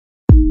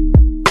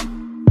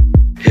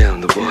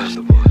boss.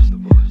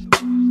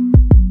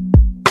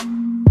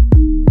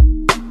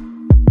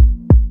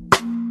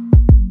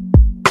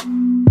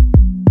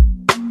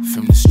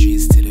 From the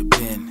streets to the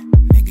bin,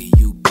 nigga,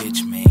 you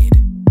bitch made.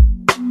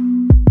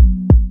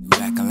 You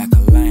acting like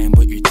a lion,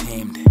 but you're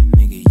tamed,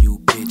 nigga, you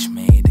bitch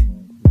made.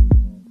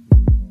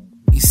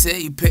 You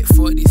say you paid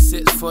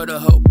 46 for the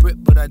whole brick,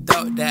 but I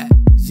doubt that.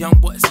 Young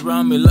boys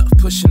around me love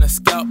pushing a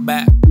scalp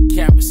back.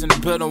 Cameras in the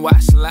building,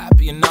 watch the light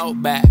be an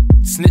out back.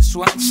 Snitch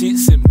one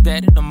cheats him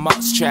dead in a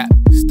mouse trap.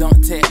 Just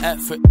don't take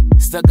effort,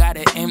 still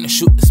gotta aim to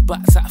shoot the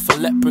spots out for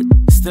leopard.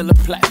 Still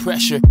apply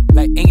pressure,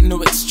 like ain't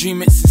no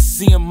extremists, it's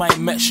seeing my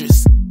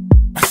measures.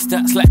 My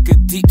stats like a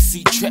deep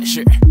sea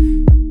treasure.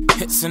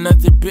 It's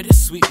another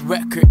bittersweet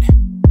record.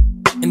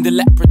 In the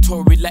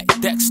laboratory like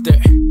Dexter.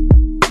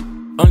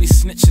 Only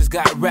snitches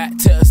got rat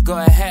tails. Go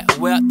ahead,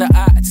 wear out the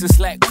odds, it's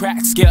like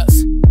crack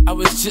scales. I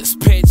was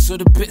just paid, so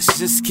the bitch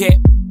just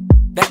came.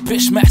 That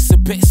bitch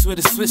masturbates with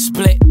a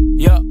switchblade.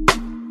 Yo,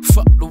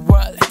 fuck the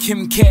world like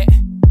Kim K.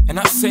 And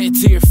I'll say it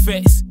to your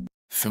face.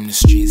 From the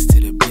streets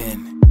to the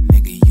bin,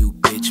 nigga, you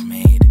bitch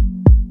made.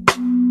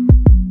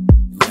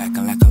 You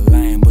acting like a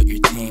lion, but you're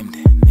tamed,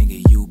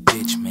 nigga, you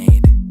bitch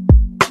made.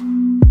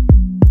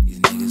 These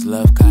niggas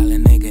love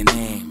calling nigga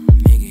name,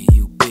 nigga,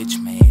 you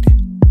bitch made.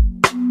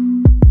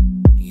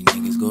 These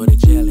niggas go to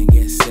jail and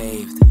get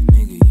saved,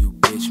 nigga, you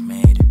bitch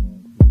made.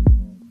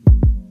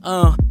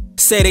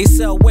 Say they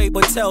sell weight,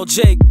 but tell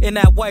Jake in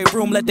that white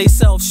room let they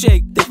self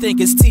shake. They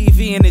think it's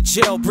TV and a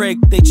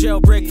jailbreak. They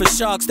jailbreak for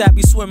sharks that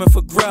be swimming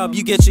for grub.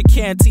 You get your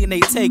canteen, they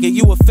take it.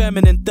 You a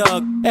feminine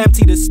thug,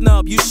 empty the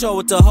snub. You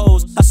show it to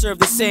hoes. I serve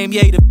the same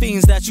yay to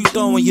fiends that you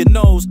throw in your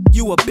nose.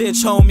 You a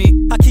bitch,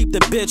 homie. I keep the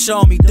bitch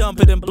on me,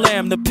 dump it and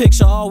blam. The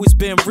picture always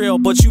been real,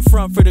 but you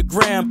front for the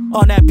gram.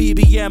 On that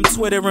BBM,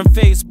 Twitter and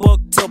Facebook.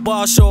 Till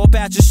bars show up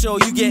at your show,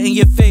 you getting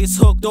your face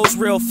hooked. Those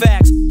real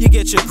facts. You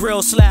get your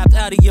grill slapped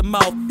out of your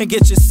mouth and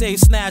get your safe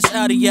snatched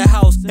out of your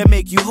house and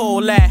make you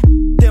whole that.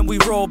 Then we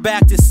roll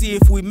back to see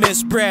if we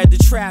misbred. The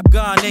trap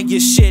gone and your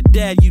shit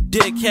dead, you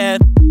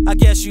dickhead. I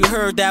guess you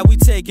heard that we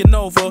taking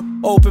over.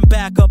 Open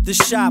back up the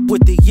shop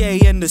with the yay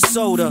and the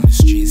soda. From the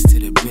streets to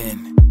the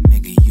bin,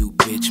 nigga, you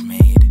bitch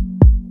made.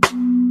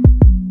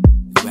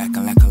 You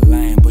acting like a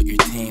lion, but you're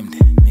tamed,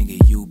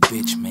 nigga, you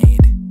bitch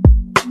made.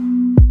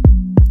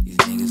 These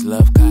niggas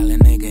love calling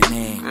nigga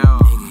name,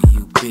 nigga,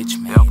 you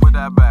bitch made. Yo, put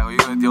that back.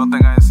 You don't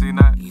think I ain't seen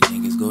that? These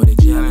niggas go to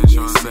jail and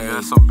get saved.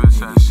 That's some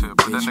bitch ass shit.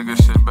 Put that nigga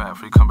shit back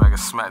before you come back and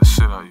smack the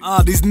shit out of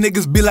you. These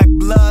niggas be like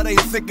blood, ain't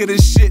thick of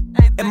this shit.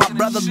 And my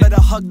brother better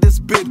hug this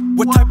bit.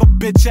 What type of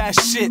bitch ass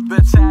shit?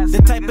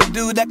 The type of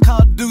dude that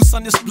called Deuce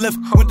on your spliff.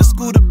 Went to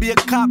school to be a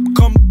cop,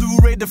 come through,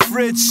 raid the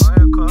fridge.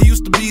 He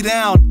used to be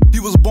down, he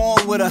was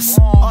born with us.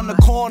 On the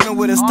corner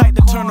with us, tight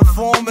to turn the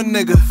foreman,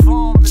 nigga.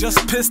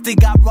 Just pissed he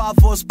got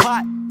robbed for his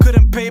pot.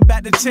 Couldn't pay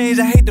back the change,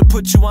 I hate to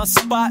put you on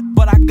spot,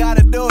 but I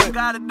gotta do it.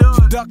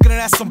 You ducking it,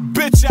 that's some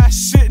bitch ass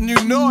shit and you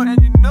know it.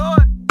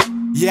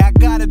 Yeah, I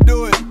gotta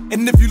do it.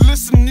 And if you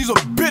listen, you's a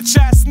bitch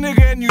ass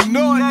nigga and you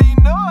know it.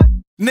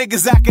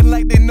 Niggas acting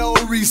like they know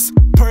Reese.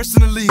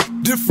 Personally,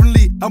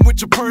 differently, I'm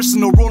with your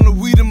personal, rolling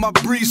weed in my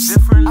briefs.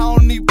 I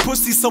don't need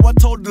pussy, so I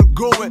told her to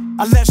grow it.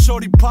 I let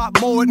shorty pop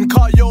mow it and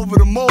call you over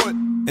to mow it.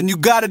 And you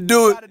gotta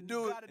do it.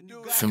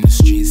 From the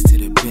streets to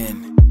the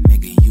bin,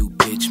 nigga, you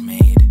bitch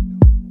made.